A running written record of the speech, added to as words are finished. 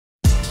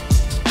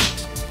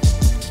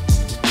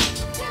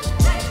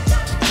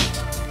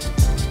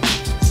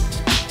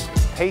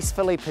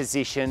Peacefully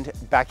positioned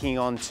backing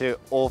onto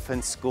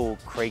Orphan School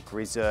Creek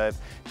Reserve,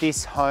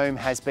 this home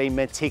has been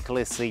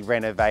meticulously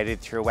renovated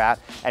throughout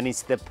and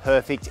is the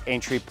perfect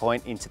entry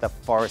point into the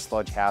Forest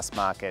Lodge house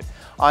market.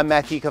 I'm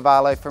Matthew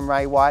Cavallo from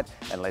Ray White,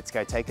 and let's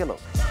go take a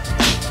look.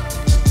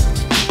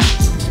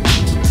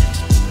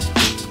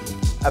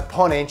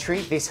 Upon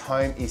entry, this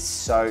home is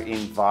so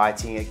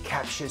inviting. It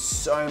captures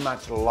so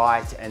much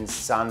light and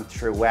sun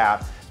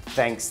throughout,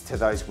 thanks to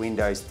those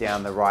windows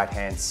down the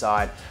right-hand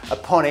side.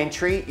 Upon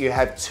entry, you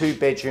have 2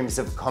 bedrooms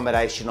of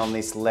accommodation on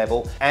this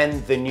level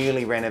and the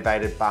newly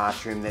renovated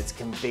bathroom that's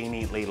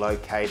conveniently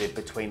located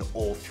between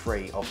all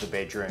 3 of the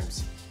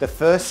bedrooms. The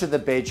first of the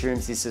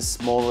bedrooms is the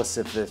smallest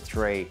of the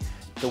 3.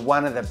 The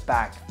one at the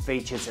back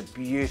features a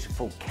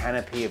beautiful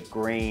canopy of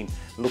green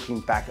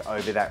looking back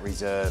over that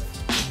reserve.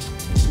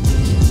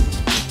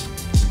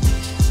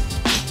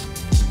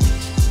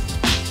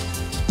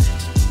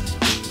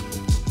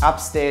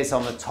 Upstairs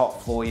on the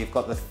top floor, you've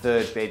got the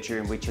 3rd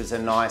bedroom, which is a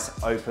nice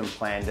open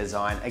plan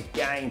design.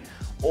 Again,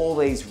 all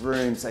these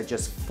rooms are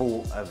just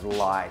full of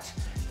light.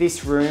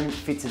 This room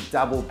fits a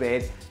double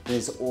bed.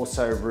 There's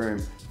also room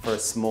for a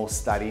small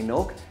study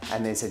nook,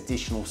 and there's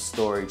additional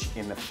storage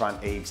in the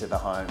front eaves of the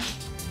home.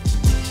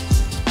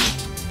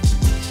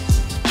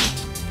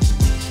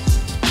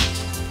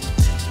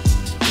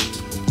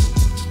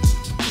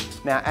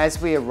 Now,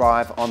 as we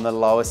arrive on the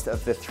lowest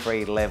of the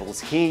 3 levels,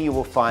 here you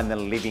will find the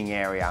living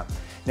area.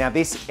 Now,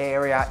 this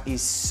area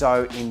is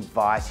so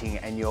inviting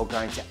and you're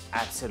going to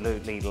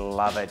absolutely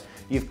love it.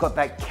 You've got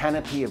that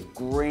canopy of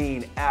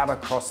green out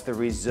across the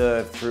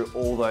reserve through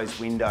all those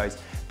windows,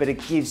 but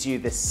it gives you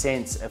the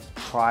sense of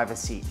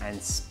privacy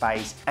and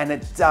space, and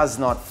it does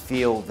not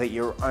feel that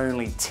you're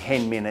only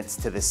 10 minutes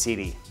to the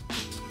city.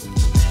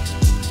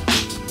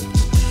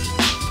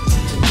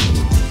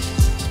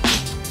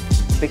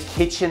 The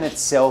kitchen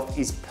itself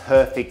is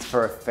perfect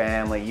for a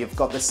family. You've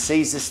got the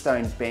Caesar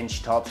stone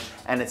bench tops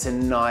and it's a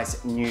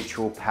nice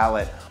neutral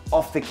palette.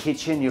 Off the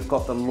kitchen, you've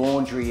got the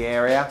laundry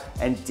area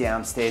and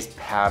downstairs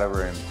powder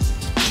room.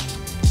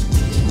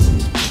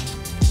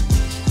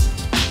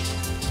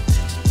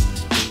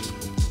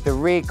 The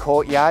rear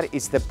courtyard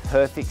is the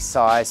perfect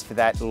size for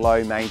that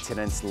low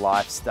maintenance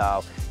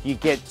lifestyle. You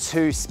get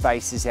 2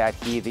 spaces out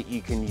here that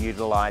you can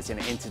utilize and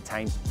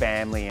entertain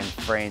family and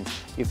friends.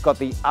 You've got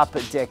the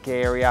upper deck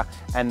area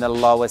and the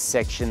lower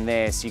section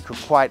there, so you could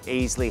quite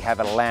easily have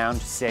a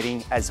lounge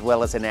setting as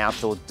well as an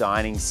outdoor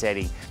dining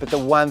setting. But the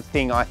one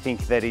thing I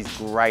think that is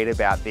great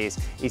about this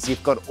is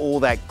you've got all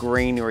that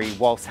greenery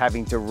whilst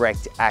having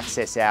direct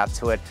access out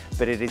to it,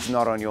 but it is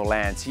not on your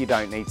land, so you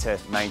don't need to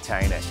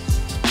maintain it.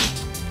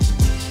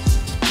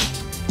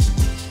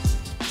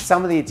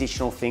 Some of the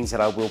additional things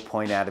that I will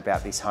point out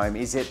about this home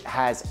is it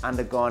has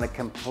undergone a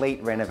complete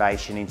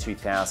renovation in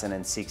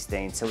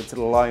 2016, so it's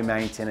low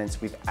maintenance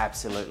with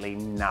absolutely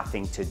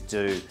nothing to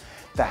do.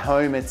 The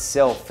home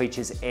itself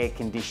features air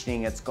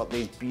conditioning. It's got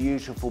these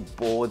beautiful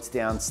boards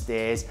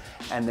downstairs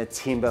and the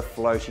timber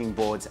floating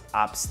boards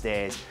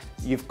upstairs.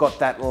 You've got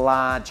that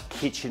large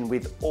kitchen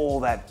with all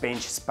that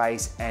bench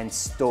space and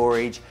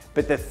storage.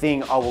 But the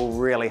thing I will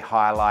really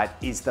highlight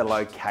is the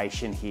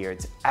location here.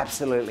 It's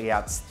absolutely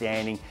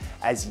outstanding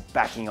as you're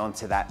backing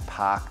onto that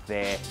park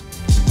there.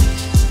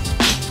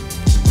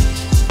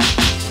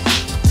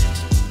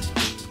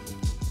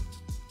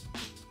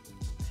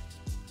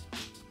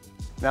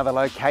 Now, the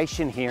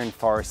location here in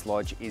Forest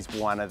Lodge is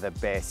one of the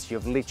best.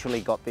 You've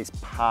literally got this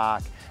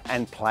park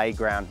and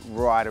playground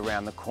right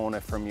around the corner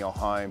from your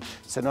home.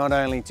 So not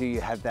only do you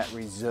have that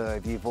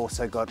reserve, you've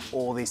also got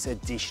all this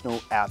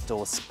additional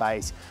outdoor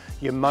space.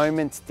 Your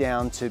moments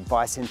down to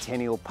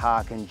Bicentennial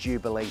Park and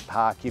Jubilee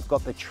Park, you've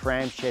got the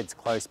tram sheds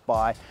close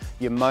by.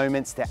 Your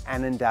moments to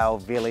Annandale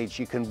Village,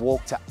 you can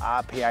walk to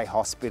RPA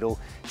Hospital,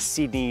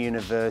 Sydney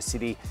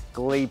University,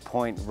 Glebe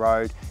Point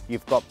Road.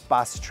 You've got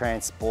bus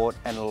transport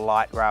and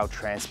light rail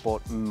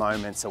transport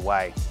moments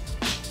away.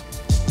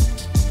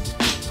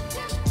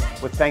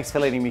 Well, thanks for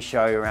letting me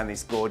show you around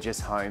this gorgeous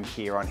home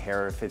here on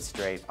Hereford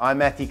Street. I'm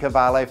Matthew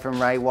Cavallo from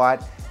Ray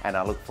White, and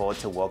I look forward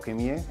to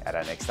welcoming you at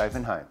our next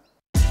open home.